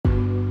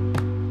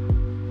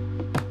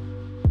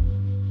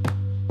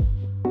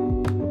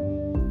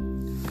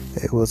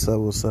Hey, what's up?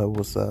 What's up?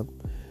 What's up?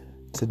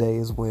 Today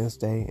is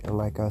Wednesday, and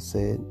like I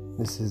said,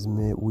 this is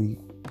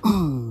midweek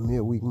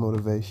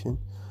motivation,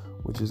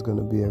 which is going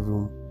to be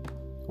every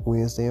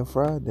Wednesday and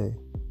Friday.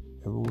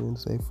 Every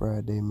Wednesday,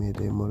 Friday,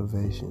 midday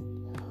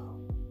motivation.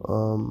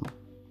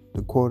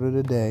 The quote of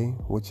the day,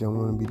 which I'm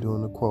going to be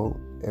doing a quote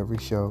every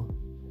show,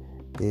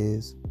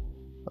 is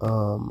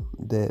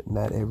that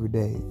not every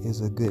day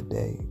is a good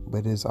day,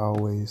 but there's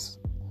always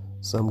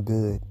some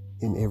good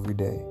in every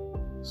day.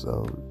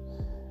 So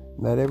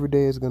not every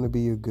day is going to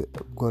be a good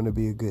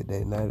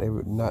day. Not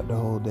the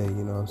whole day,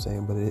 you know what I'm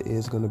saying? But it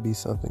is going to be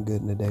something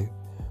good in the day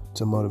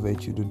to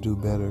motivate you to do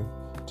better,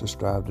 to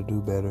strive to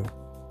do better,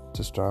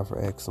 to strive for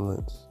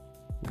excellence.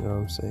 You know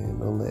what I'm saying?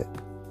 Don't let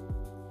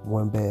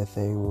one bad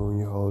thing ruin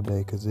your whole day,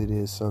 because it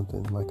is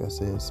something. Like I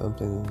said,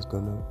 something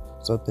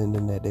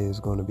in that day is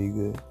going to be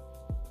good.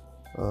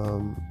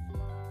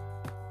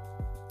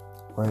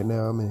 Right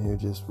now I'm in here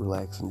just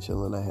relaxing,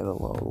 chilling. I had a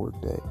long work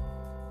day.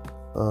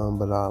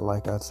 But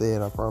like I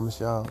said, I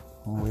promise y'all,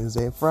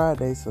 Wednesday and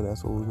Friday, so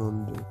that's what we're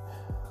going to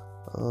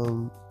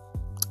do.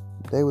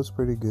 Day was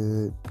pretty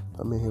good.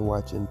 I'm in here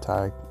watching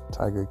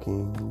Tiger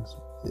Kings.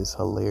 It's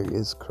hilarious.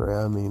 It's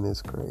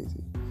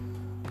crazy.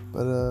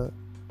 But,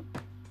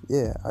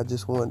 yeah, I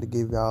just wanted to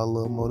give y'all a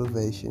little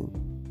motivation.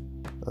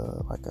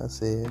 Like I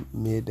said,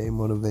 midday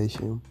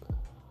motivation,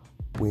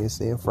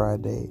 Wednesday and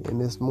Friday.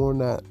 And it's more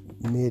not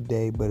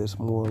midday, but it's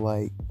more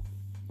like,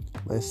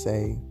 let's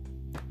say,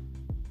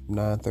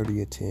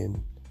 9:30 or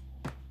 10.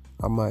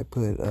 I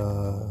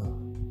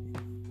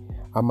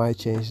might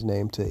change the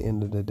name to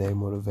end of the day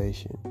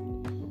motivation,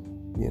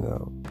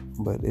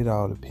 but it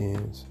all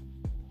depends.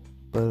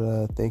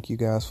 But thank you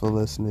guys for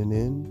listening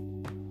in.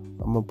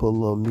 I'm gonna put a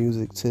little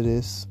music to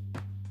this.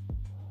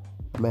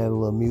 I'm adding a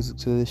little music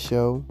to this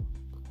show.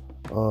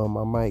 I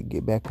might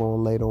get back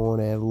on later on,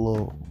 add a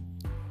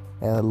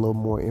little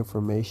more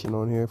information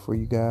on here for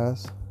you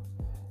guys.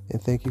 And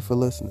thank you for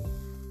listening.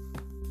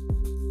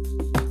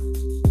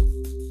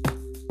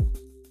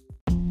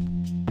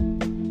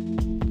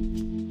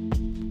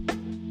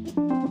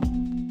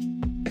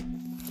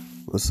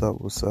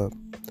 What's up?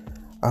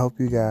 I hope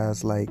you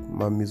guys like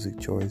my music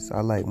choice.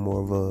 I like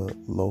more of a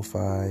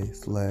lo-fi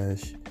 /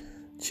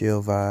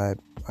 chill vibe.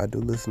 I do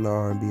listen to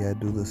R&B. I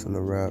do listen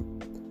to rap.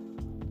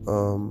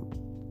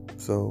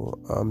 So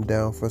I'm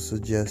down for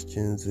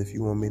suggestions if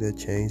you want me to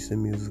change the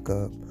music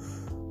up.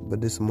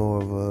 But it's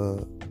more of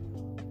a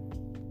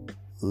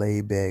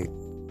laid-back,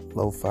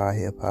 lo-fi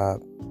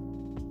hip-hop,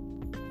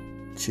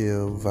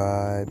 chill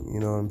vibe. You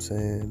know what I'm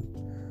saying?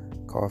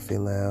 Coffee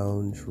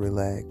lounge,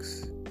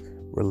 relax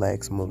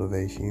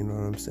motivation. You know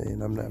what I'm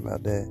saying? I'm not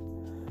about that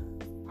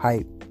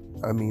hype.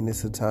 I mean,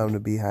 it's a time to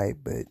be hype,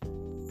 but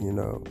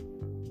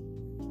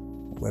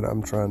what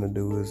I'm trying to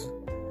do is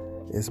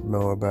it's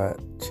more about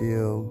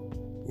chill.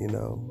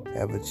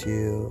 Have a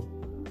chill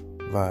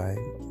vibe.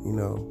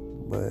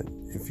 But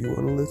if you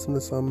want to listen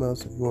to something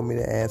else, if you want me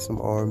to add some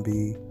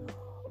R&B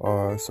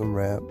or some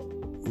rap,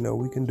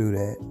 we can do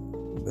that.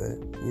 But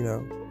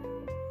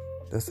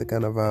that's the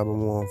kind of vibe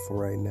I'm on for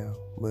right now.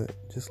 But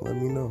just let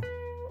me know.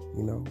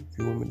 If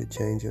you want me to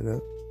change it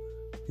up,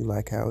 you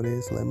like how it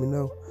is, let me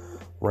know.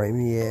 Write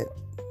me at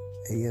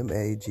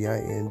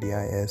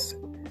AMAGINDIS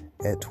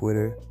at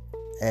Twitter.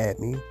 Add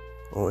me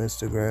on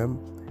Instagram.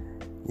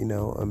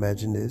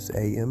 Imagine this,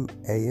 AMAGINDIS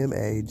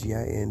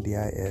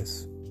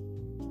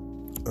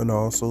on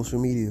all social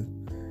media.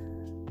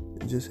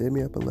 Just hit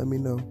me up and let me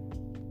know.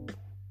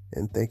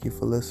 And thank you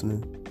for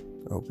listening.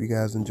 I hope you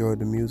guys enjoyed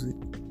the music.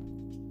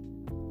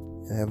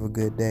 And have a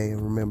good day.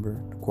 And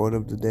remember, the quote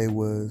of the day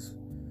was,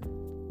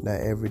 not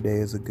every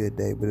day is a good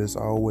day, but there's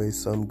always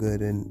some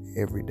good in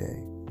every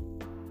day.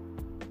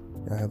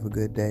 Y'all have a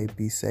good day.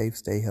 Be safe.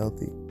 Stay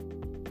healthy.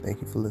 Thank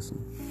you for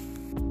listening.